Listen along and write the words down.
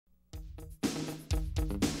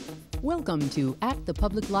Welcome to At the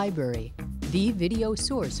Public Library, the video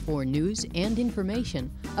source for news and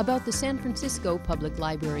information about the San Francisco Public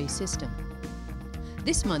Library system.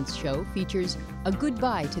 This month's show features a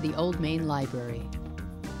goodbye to the Old Main Library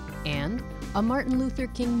and a Martin Luther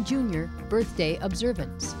King Jr. birthday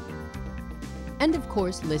observance. And of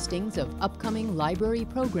course, listings of upcoming library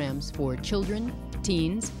programs for children,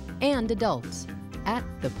 teens, and adults at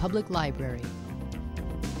the Public Library.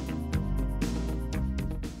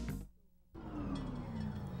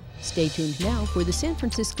 Stay tuned now for the San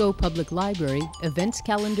Francisco Public Library events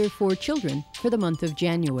calendar for children for the month of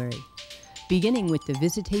January, beginning with the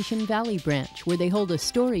Visitation Valley branch, where they hold a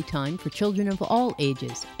story time for children of all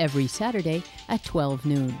ages every Saturday at 12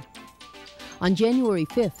 noon. On January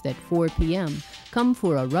 5th at 4 p.m., come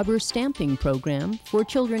for a rubber stamping program for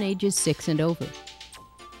children ages 6 and over.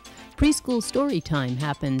 Preschool story time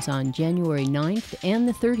happens on January 9th and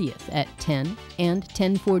the 30th at 10 and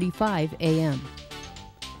 10:45 a.m.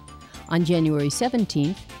 On January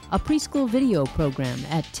 17th, a preschool video program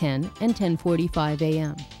at 10 and 10:45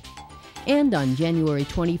 a.m. And on January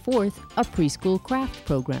 24th, a preschool craft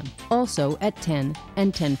program, also at 10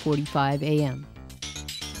 and 10:45 a.m.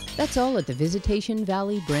 That's all at the Visitation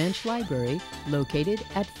Valley Branch Library, located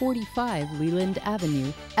at 45 Leland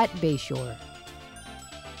Avenue at Bayshore.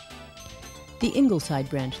 The Ingleside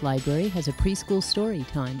Branch Library has a preschool story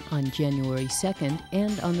time on January 2nd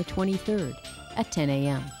and on the 23rd at 10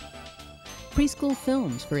 a.m. Preschool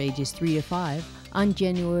films for ages 3 to 5 on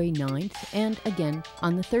January 9th and again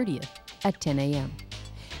on the 30th at 10 a.m.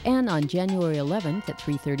 And on January 11th at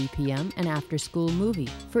 3:30 p.m. an after-school movie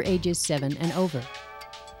for ages 7 and over.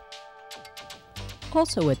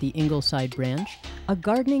 Also at the Ingleside Branch, a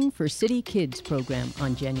Gardening for City Kids program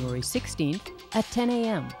on January 16th at 10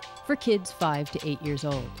 a.m. for kids 5 to 8 years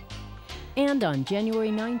old. And on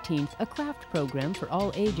January 19th, a craft program for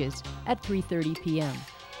all ages at 3:30 p.m.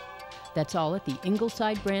 That's all at the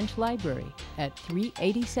Ingleside Branch Library at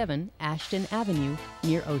 387 Ashton Avenue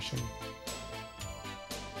near Ocean.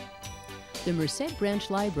 The Merced Branch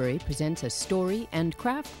Library presents a story and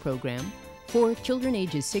craft program for children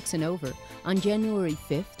ages 6 and over on January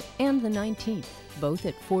 5th and the 19th, both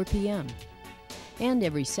at 4 p.m. And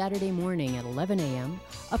every Saturday morning at 11 a.m.,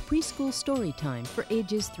 a preschool story time for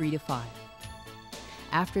ages 3 to 5.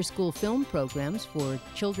 After-school film programs for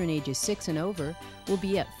children ages 6 and over will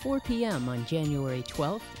be at 4 p.m. on January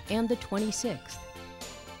 12th and the 26th.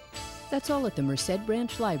 That's all at the Merced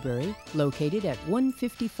Branch Library, located at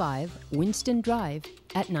 155 Winston Drive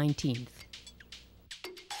at 19th.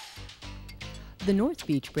 The North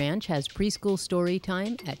Beach Branch has preschool story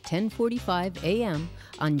time at 10:45 a.m.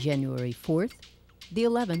 on January 4th, the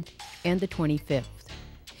 11th, and the 25th.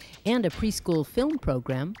 And a preschool film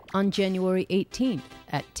program on January 18th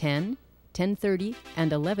at 10, 10:30,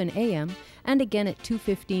 and 11 a.m., and again at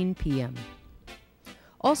 2:15 p.m.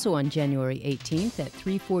 Also on January 18th at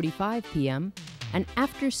 3:45 p.m., an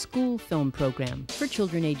after-school film program for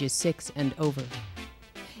children ages 6 and over.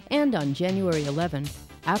 And on January 11th,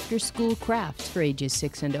 after-school crafts for ages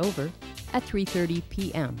 6 and over at 3:30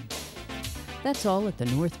 p.m. That's all at the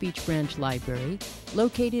North Beach Branch Library,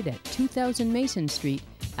 located at 2000 Mason Street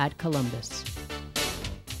at Columbus.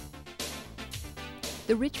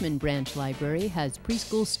 The Richmond Branch Library has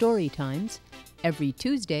preschool story times every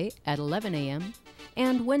Tuesday at 11 a.m.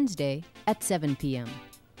 and Wednesday at 7 p.m.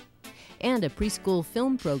 And a preschool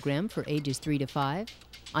film program for ages 3 to 5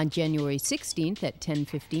 on January 16th at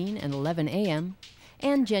 10:15 and 11 a.m.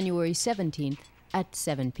 and January 17th at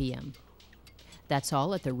 7 p.m. That's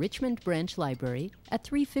all at the Richmond Branch Library at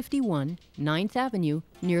 351 9th Avenue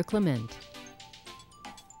near Clement.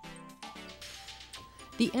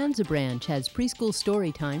 The Anza Branch has preschool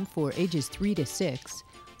story time for ages 3 to 6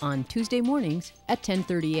 on Tuesday mornings at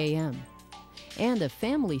 10:30 a.m. and a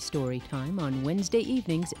family story time on Wednesday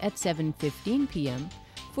evenings at 7:15 p.m.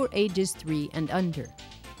 for ages 3 and under.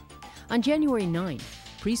 On January 9th,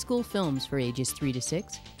 preschool films for ages 3 to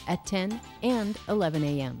 6 at 10 and 11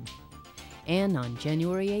 a.m. And on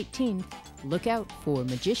January 18th, look out for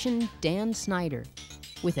magician Dan Snyder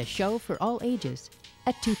with a show for all ages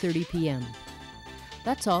at 2:30 p.m.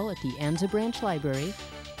 That's all at the Anza Branch Library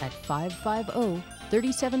at 550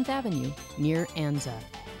 37th Avenue near Anza.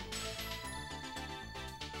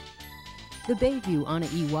 The Bayview Ana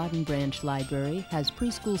E. Wadden Branch Library has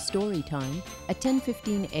preschool story time at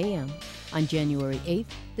 10:15 a.m. on January 8th,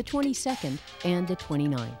 the 22nd, and the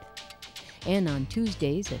 29th. And on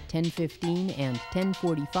Tuesdays at 10:15 and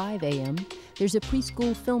 10:45 a.m., there's a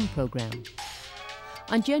preschool film program.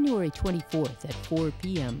 On January 24th at 4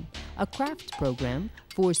 p.m., a crafts program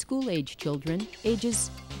for school-age children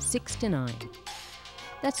ages 6 to 9.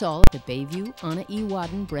 That's all at the Bayview Anna E.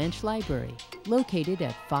 Wadden Branch Library, located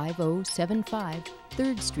at 5075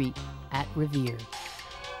 3rd Street at Revere.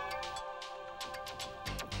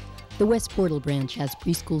 The West Portal Branch has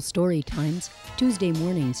preschool story times Tuesday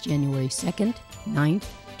mornings, January 2nd, 9th,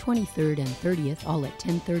 23rd, and 30th, all at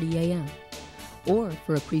 10:30 a.m. Or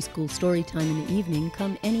for a preschool story time in the evening,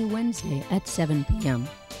 come any Wednesday at 7 p.m.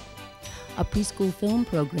 A preschool film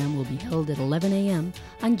program will be held at 11 a.m.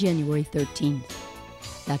 on January 13th.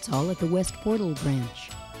 That's all at the West Portal Branch,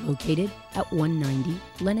 located at 190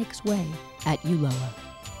 Lenox Way at Ulloa.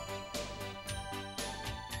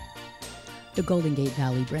 The Golden Gate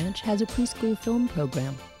Valley Branch has a preschool film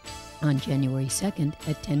program on January 2nd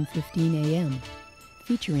at 10:15 a.m.,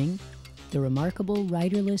 featuring The Remarkable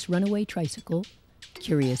Riderless Runaway Tricycle,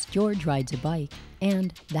 Curious George Rides a Bike,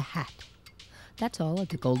 and The Hat. That's all at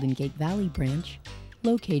the Golden Gate Valley Branch,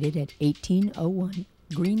 located at 1801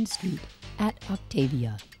 Green Street at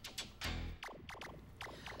Octavia.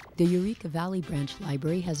 The Eureka Valley Branch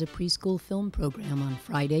Library has a preschool film program on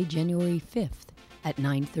Friday, January 5th at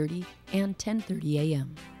 9:30 and 10:30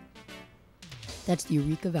 a.m. That's the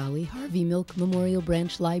Eureka Valley Harvey Milk Memorial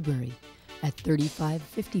Branch Library at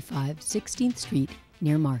 3555 16th Street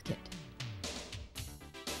near Market.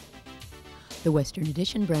 The Western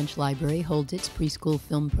Addition Branch Library holds its preschool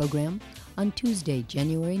film program on Tuesday,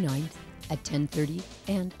 January 9th at 10:30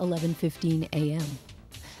 and 11:15 a.m.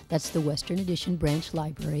 That's the Western Addition Branch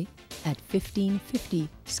Library at 1550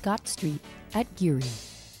 Scott Street at Geary.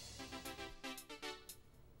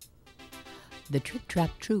 The Trip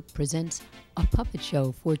Trap Troupe presents a puppet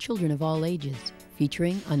show for children of all ages,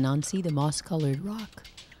 featuring Anansi the Moss-Colored Rock,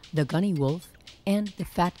 the Gunny Wolf, and the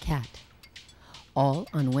Fat Cat. All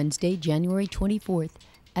on Wednesday, January 24th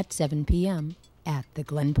at 7 p.m. at the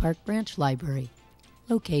Glen Park Branch Library,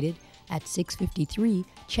 located at 653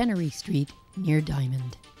 Chenery Street near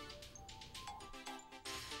Diamond.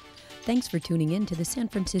 Thanks for tuning in to the San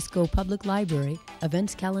Francisco Public Library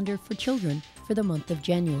events calendar for children for the month of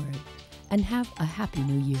January, and have a happy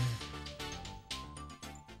new year.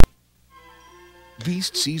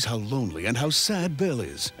 Beast sees how lonely and how sad Belle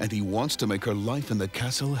is, and he wants to make her life in the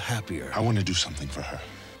castle happier. I want to do something for her.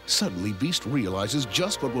 Suddenly, Beast realizes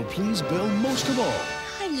just what will please Belle most of all.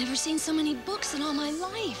 I've never seen so many books in all my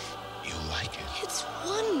life. You'll like it. It's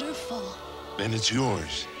wonderful. Then it's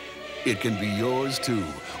yours. It can be yours, too.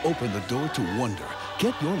 Open the door to wonder.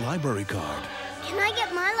 Get your library card. Can I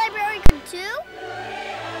get my library card, too?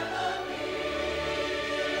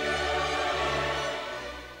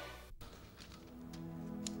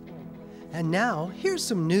 And now, here's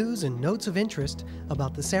some news and notes of interest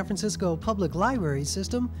about the San Francisco Public Library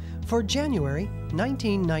System for January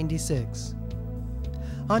 1996.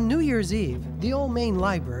 On New Year's Eve, the old main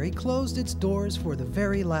library closed its doors for the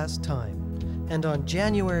very last time. And on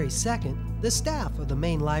January 2nd, the staff of the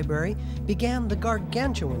main library began the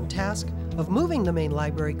gargantuan task of moving the main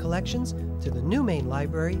library collections to the new main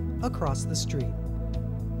library across the street.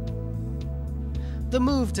 The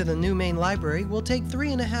move to the new main library will take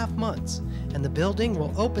 3.5 months, and the building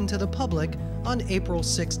will open to the public on April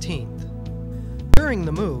 16th. During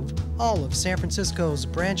the move, all of San Francisco's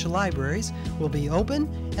branch libraries will be open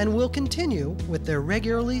and will continue with their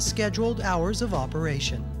regularly scheduled hours of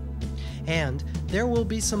operation. And there will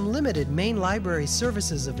be some limited main library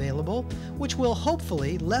services available, which will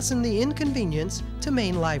hopefully lessen the inconvenience to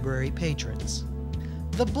main library patrons.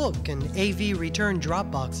 The book and AV return drop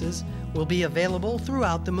boxes will be available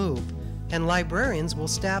throughout the move, and librarians will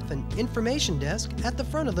staff an information desk at the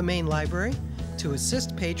front of the main library to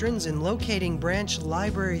assist patrons in locating branch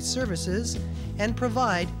library services and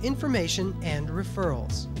provide information and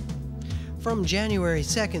referrals. From January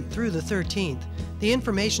 2nd through the 13th, the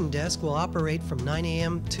information desk will operate from 9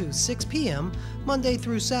 a.m. to 6 p.m. Monday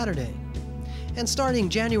through Saturday. And starting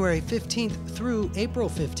January 15th through April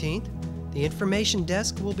 15th, the information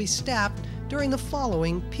desk will be staffed during the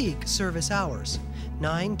following peak service hours: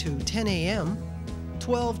 9 to 10 a.m.,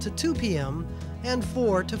 12 to 2 p.m., and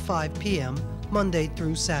 4 to 5 p.m. Monday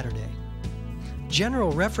through Saturday.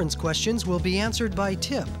 General reference questions will be answered by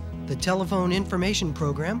TIP, the telephone information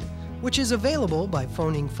program, which is available by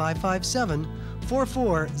phoning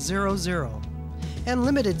 557-4400. And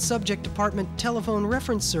limited subject department telephone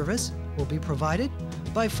reference service will be provided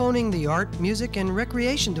by phoning the Art, Music, and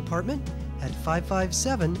Recreation Department at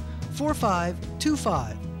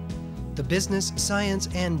 557-4525, the Business, Science,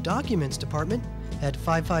 and Documents Department at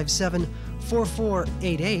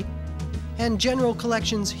 557-4488, and General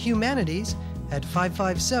Collections Humanities at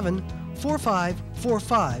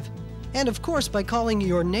 557-4545, and of course by calling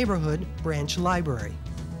your neighborhood branch library.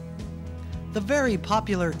 The very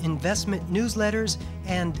popular investment newsletters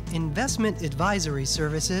and investment advisory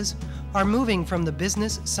services are moving from the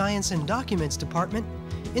Business, Science, and Documents Department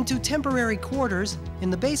into temporary quarters in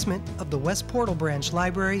the basement of the West Portal Branch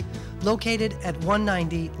Library located at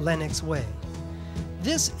 190 Lenox Way.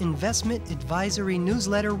 This investment advisory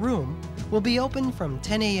newsletter room will be open from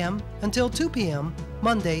 10 a.m. until 2 p.m.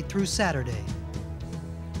 Monday through Saturday.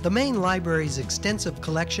 The main library's extensive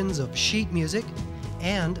collections of sheet music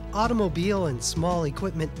and automobile and small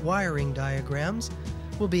equipment wiring diagrams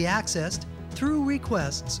will be accessed through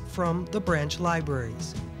requests from the branch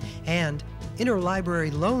libraries, and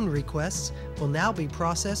interlibrary loan requests will now be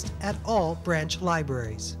processed at all branch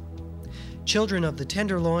libraries. Children of the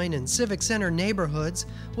Tenderloin and Civic Center neighborhoods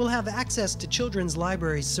will have access to Children's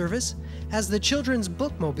Library service, as the Children's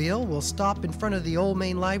Bookmobile will stop in front of the Old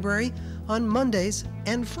Main Library on Mondays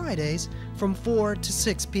and Fridays from 4 to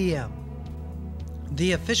 6 p.m.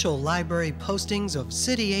 The official library postings of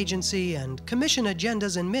city agency and commission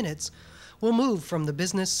agendas and minutes will move from the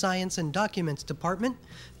Business, Science, and Documents Department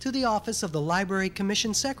to the office of the Library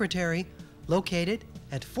Commission Secretary, located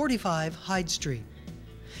at 45 Hyde Street.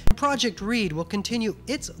 Project READ will continue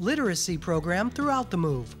its literacy program throughout the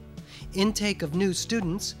move. Intake of new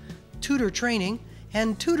students, tutor training,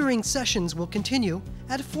 and tutoring sessions will continue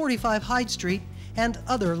at 45 Hyde Street and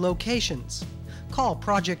other locations. Call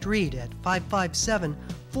Project READ at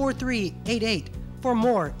 557-4388 for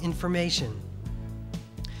more information.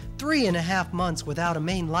 3.5 months without a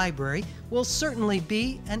main library will certainly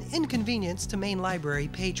be an inconvenience to main library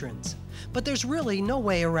patrons, but there's really no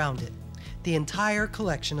way around it. The entire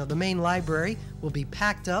collection of the main library will be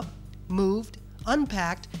packed up, moved,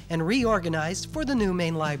 unpacked, and reorganized for the new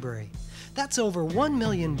main library. That's over 1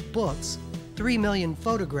 million books, 3 million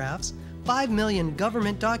photographs, 5 million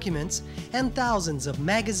government documents, and thousands of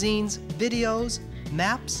magazines, videos,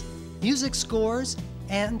 maps, music scores,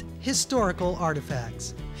 and historical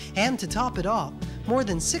artifacts. And to top it off, more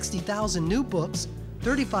than 60,000 new books,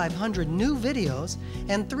 3,500 new videos,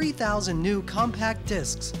 and 3,000 new compact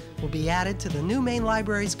discs will be added to the new main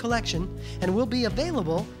library's collection and will be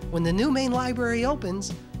available when the new main library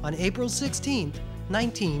opens on April 16,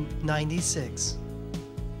 1996.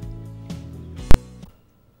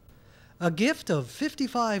 A gift of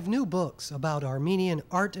 55 new books about Armenian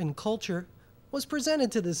art and culture was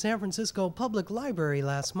presented to the San Francisco Public Library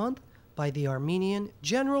last month by the Armenian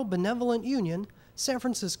General Benevolent Union San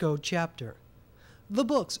Francisco chapter. The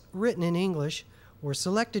books, written in English, were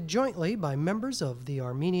selected jointly by members of the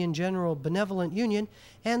Armenian General Benevolent Union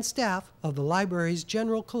and staff of the library's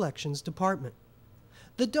General Collections Department.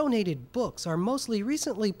 The donated books are mostly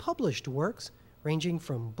recently published works, ranging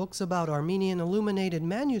from books about Armenian illuminated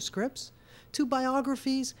manuscripts to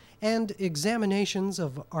biographies and examinations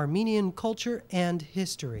of Armenian culture and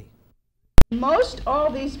history. Most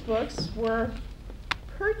all these books were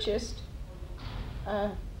purchased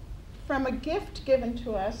from a gift given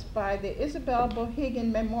to us by the Isabel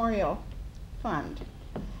Bohegan Memorial Fund.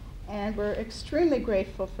 And we're extremely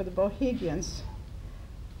grateful for the Bohegians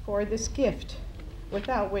for this gift,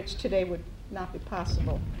 without which today would not be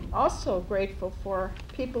possible. Also grateful for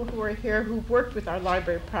people who are here who've worked with our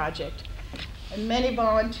library project. And many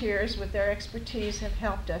volunteers with their expertise have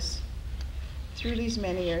helped us through these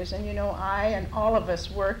many years. And you know, I and all of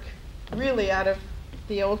us work really out of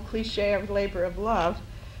the old cliche of labor of love.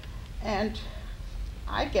 And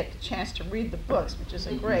I get the chance to read the books, which is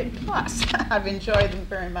a great plus. I've enjoyed them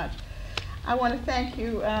very much. I want to thank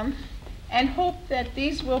you and hope that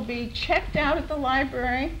these will be checked out at the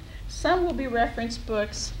library. Some will be reference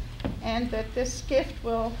books, and that this gift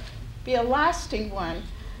will be a lasting one.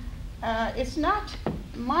 It's not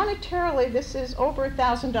monetarily, this is over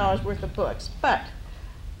 $1,000 worth of books, but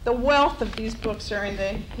the wealth of these books are in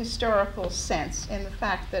the historical sense, in the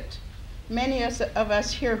fact that many of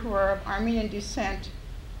us here who are of Armenian descent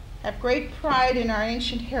have great pride in our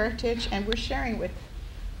ancient heritage, and we're sharing with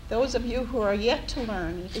those of you who are yet to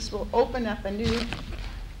learn. This will open up a new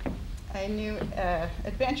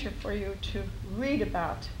adventure for you to read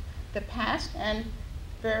about the past and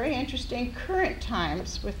very interesting current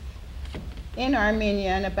times in Armenia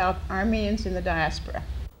and about Armenians in the diaspora.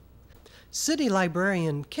 City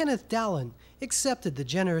Librarian Kenneth Dowlin accepted the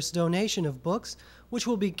generous donation of books, which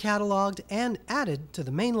will be cataloged and added to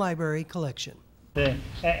the main library collection.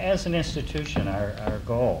 As an institution, our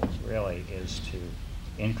goal really is to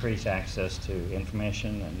increase access to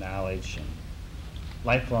information and knowledge and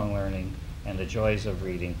lifelong learning and the joys of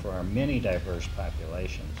reading for our many diverse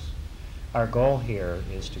populations. Our goal here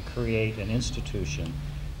is to create an institution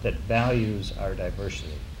that values our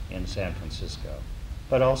diversity in San Francisco,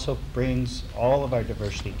 but also brings all of our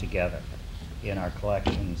diversity together in our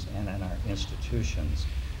collections and in our institutions,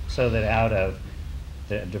 so that out of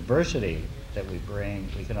the diversity that we bring,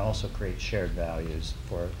 we can also create shared values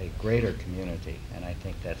for a greater community. And I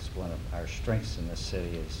think that's one of our strengths in this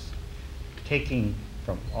city, is taking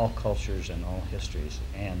from all cultures and all histories.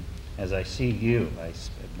 And as I see you, I've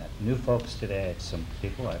met new folks today, some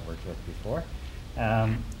people I've worked with before.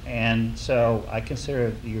 And so I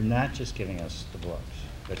consider you're not just giving us the books,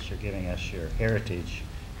 but you're giving us your heritage,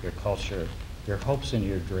 your culture, your hopes and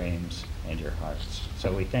your dreams, and your hearts.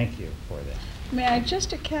 So we thank you for that. May I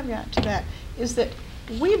just a caveat to that is that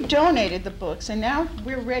we've donated the books, and now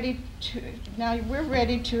we're ready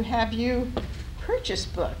to have you purchase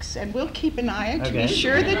books, and we'll keep an eye out to be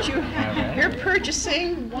sure that you're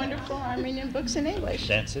purchasing wonderful Armenian books in English.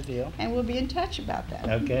 That's a deal. And we'll be in touch about that.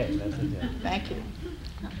 Okay, that's a deal. Thank you.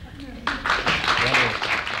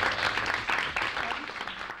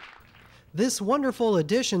 This wonderful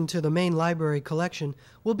addition to the main library collection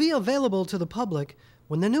will be available to the public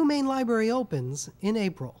when the new main library opens in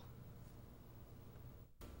April.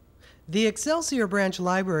 The Excelsior Branch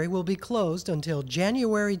Library will be closed until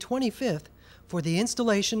January 25th for the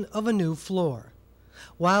installation of a new floor.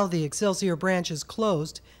 While the Excelsior Branch is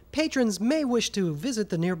closed, patrons may wish to visit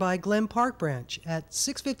the nearby Glen Park Branch at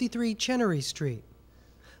 653 Chenery Street,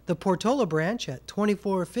 the Portola Branch at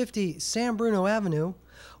 2450 San Bruno Avenue,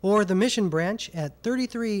 or the Mission Branch at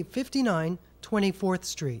 3359 24th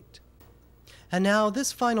Street. And now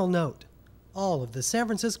this final note. All of the San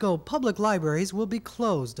Francisco public libraries will be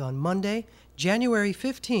closed on Monday, January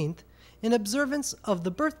 15th, in observance of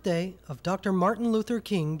the birthday of Dr. Martin Luther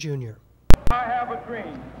King, Jr. I have a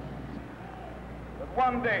dream that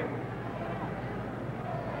one day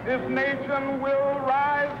this nation will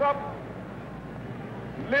rise up,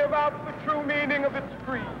 live out the true meaning of its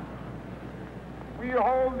creed. We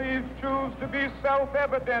hold these truths to be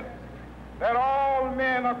self-evident, that all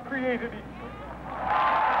men are created equal.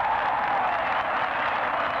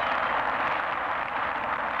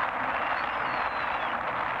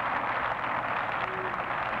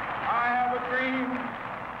 I have a dream.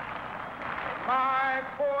 My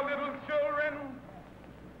poor little children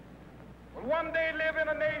will one day live in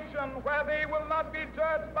a nation where they will not be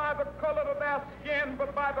judged by the color of their skin,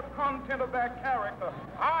 but by the content of their character.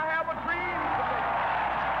 I have a dream today.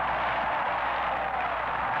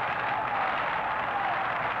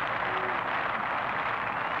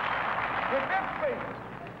 With this faith,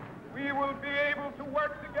 we will be able to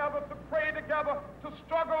work together, to pray together, to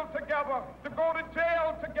struggle together, to go to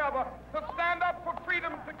jail together, to stand up for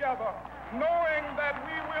freedom together, knowing that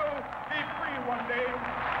we will be free one day.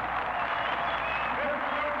 This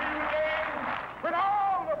will be the day when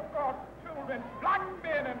all of God's children, black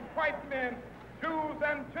men and white men, Jews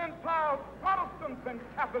and Gentiles, Protestants and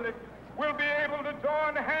Catholics, will be able to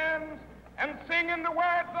join hands and sing in the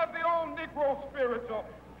words of the old Negro spiritual,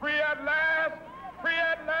 free at last, free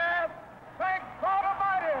at last, thank God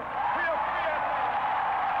Almighty, we are free at last.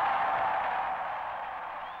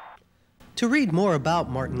 To read more about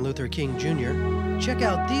Martin Luther King Jr., check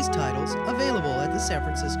out these titles available at the San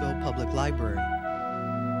Francisco Public Library.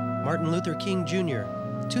 Martin Luther King Jr.,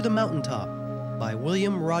 To the Mountaintop, by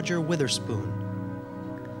William Roger Witherspoon.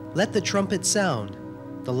 Let the Trumpet Sound,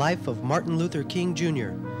 The Life of Martin Luther King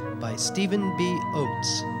Jr., by Stephen B.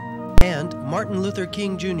 Oates. And Martin Luther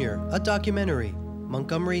King Jr., a documentary,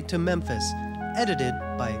 Montgomery to Memphis, edited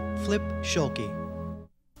by Flip Schulke.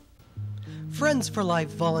 Friends for Life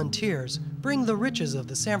volunteers bring the riches of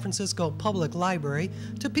the San Francisco Public Library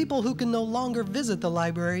to people who can no longer visit the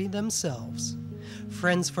library themselves.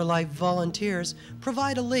 Friends for Life volunteers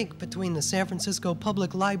provide a link between the San Francisco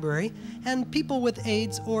Public Library and people with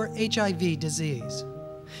AIDS or HIV disease.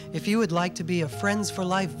 If you would like to be a Friends for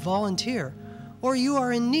Life volunteer, or you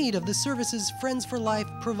are in need of the services Friends for Life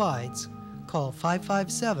provides, call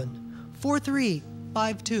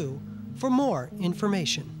 557-4352 for more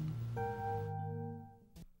information.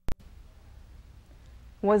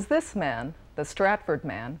 Was this man, the Stratford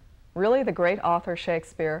man, really the great author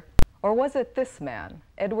Shakespeare, or was it this man,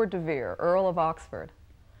 Edward de Vere, Earl of Oxford?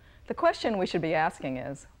 The question we should be asking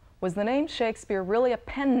is, was the name Shakespeare really a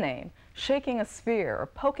pen name, shaking a sphere or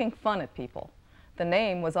poking fun at people? The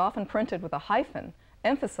name was often printed with a hyphen,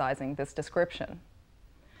 emphasizing this description.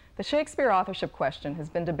 The Shakespeare authorship question has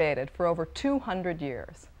been debated for over 200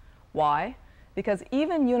 years. Why? Because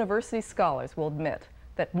even university scholars will admit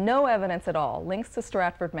that no evidence at all links the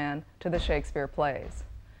Stratford man to the Shakespeare plays.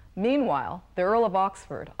 Meanwhile, the Earl of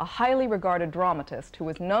Oxford, a highly regarded dramatist who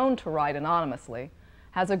was known to write anonymously,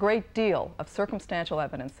 has a great deal of circumstantial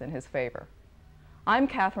evidence in his favor. I'm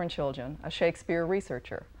Katherine Chiljan, a Shakespeare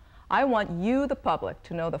researcher. I want you, the public,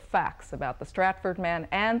 to know the facts about the Stratford man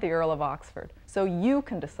and the Earl of Oxford, so you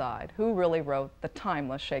can decide who really wrote the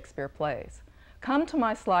timeless Shakespeare plays. Come to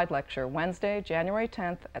my slide lecture Wednesday, January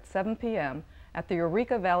 10th at 7 p.m. at the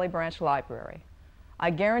Eureka Valley Branch Library. I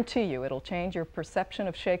guarantee you it'll change your perception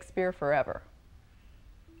of Shakespeare forever.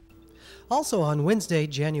 Also on Wednesday,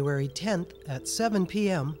 January 10th at 7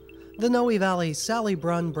 p.m., the Noe Valley Sally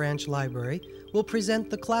Brunn Branch Library will present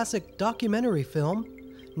the classic documentary film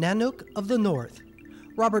Nanook of the North,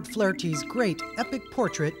 Robert Flaherty's great epic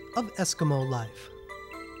portrait of Eskimo life.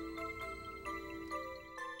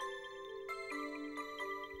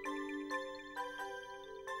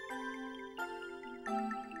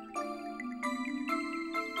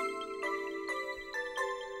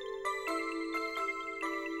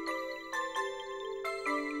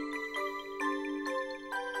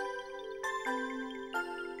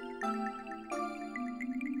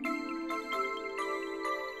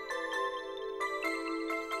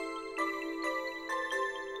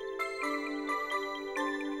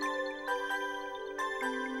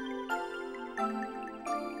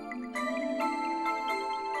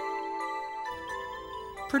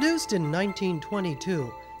 Produced in 1922,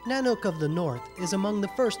 Nanook of the North is among the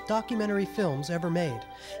first documentary films ever made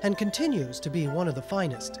and continues to be one of the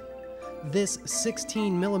finest. This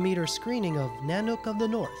 16mm screening of Nanook of the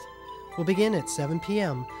North will begin at 7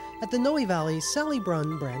 p.m. at the Noe Valley Sally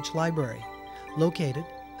Brunn Branch Library, located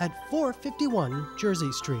at 451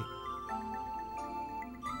 Jersey Street.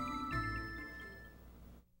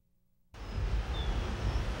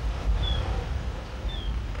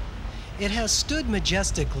 It has stood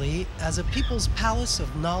majestically as a people's palace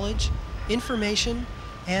of knowledge, information,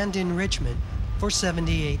 and enrichment for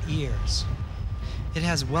 78 years. It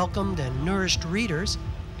has welcomed and nourished readers,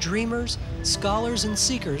 dreamers, scholars, and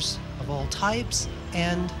seekers of all types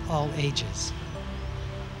and all ages.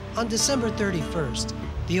 On December 31st,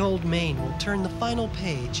 the Old Main will turn the final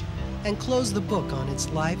page and close the book on its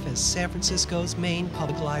life as San Francisco's main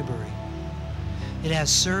public library. It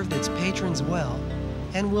has served its patrons well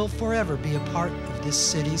and will forever be a part of this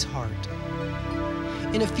city's heart.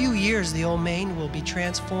 In a few years, the Old Main will be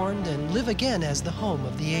transformed and live again as the home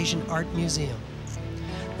of the Asian Art Museum.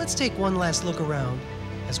 Let's take one last look around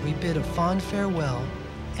as we bid a fond farewell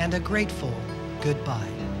and a grateful goodbye.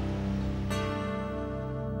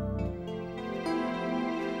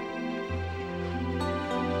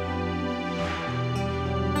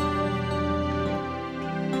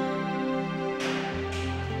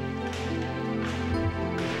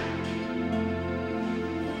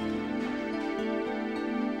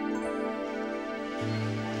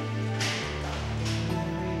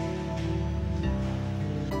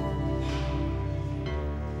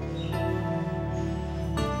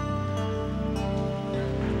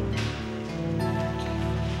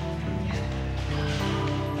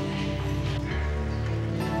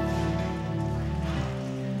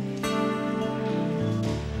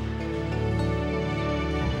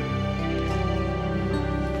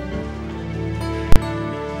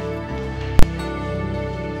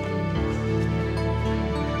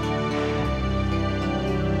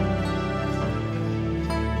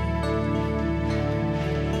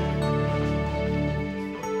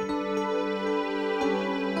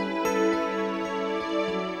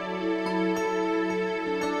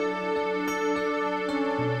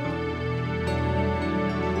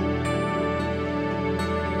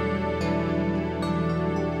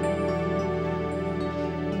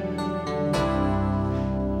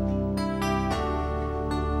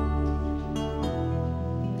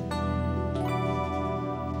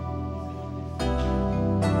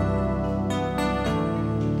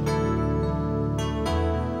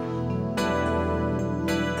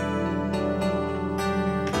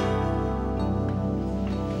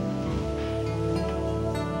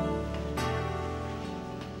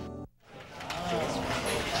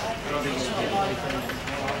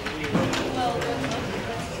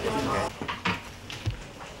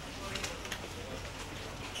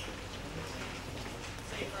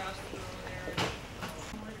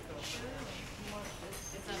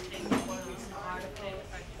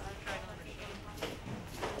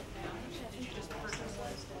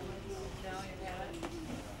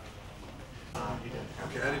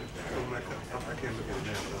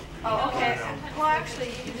 Oh, okay. Well, actually,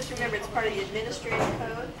 you can just remember it's part of the administrative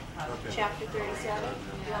code, chapter 37.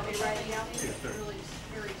 You want me to write it down? Yes, sir.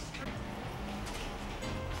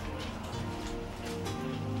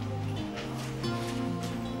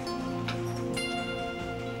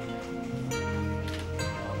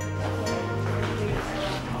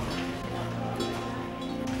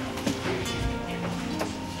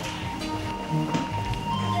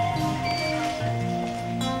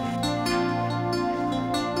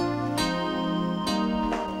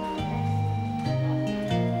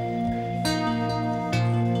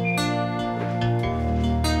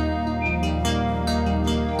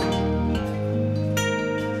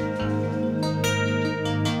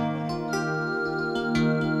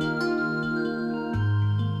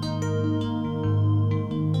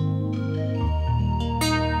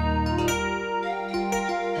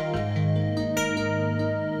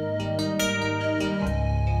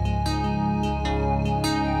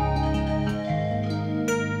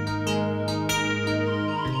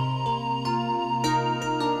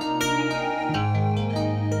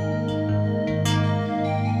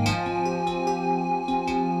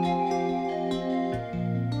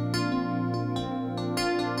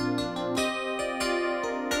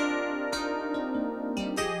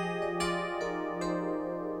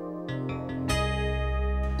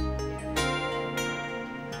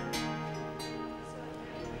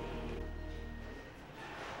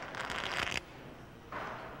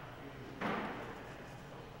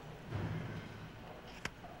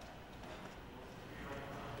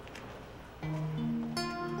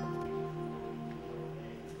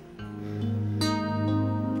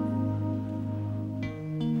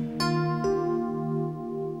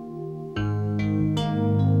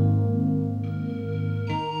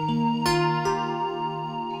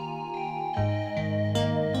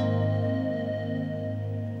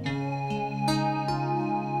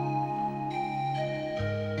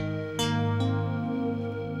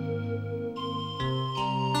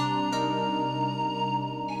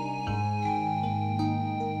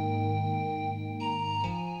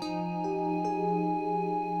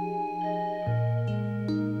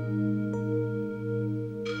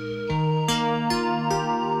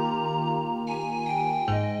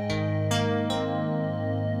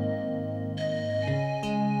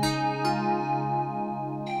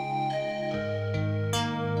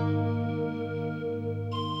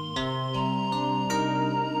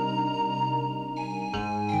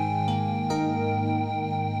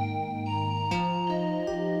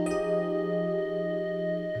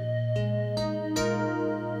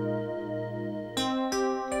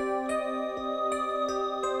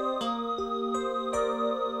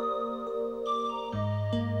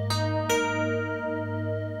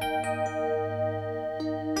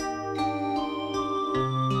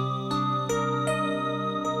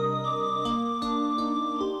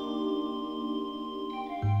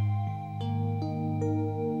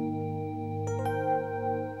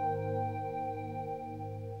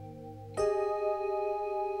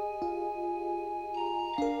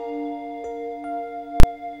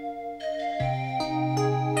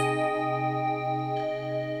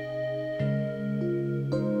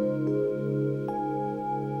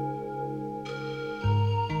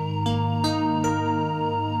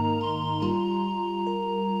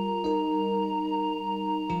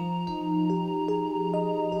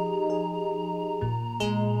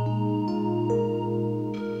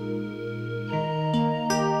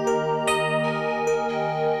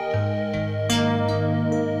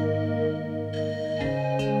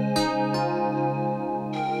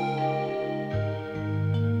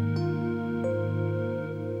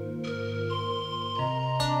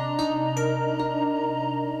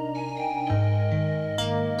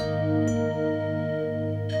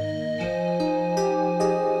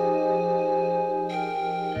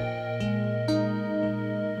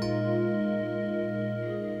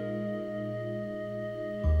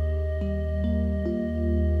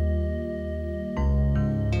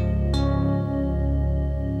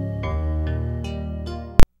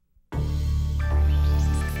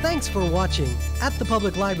 Thanks for watching at the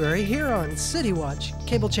Public Library here on City Watch,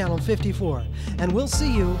 Cable Channel 54. And we'll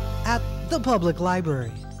see you at the Public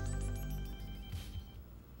Library.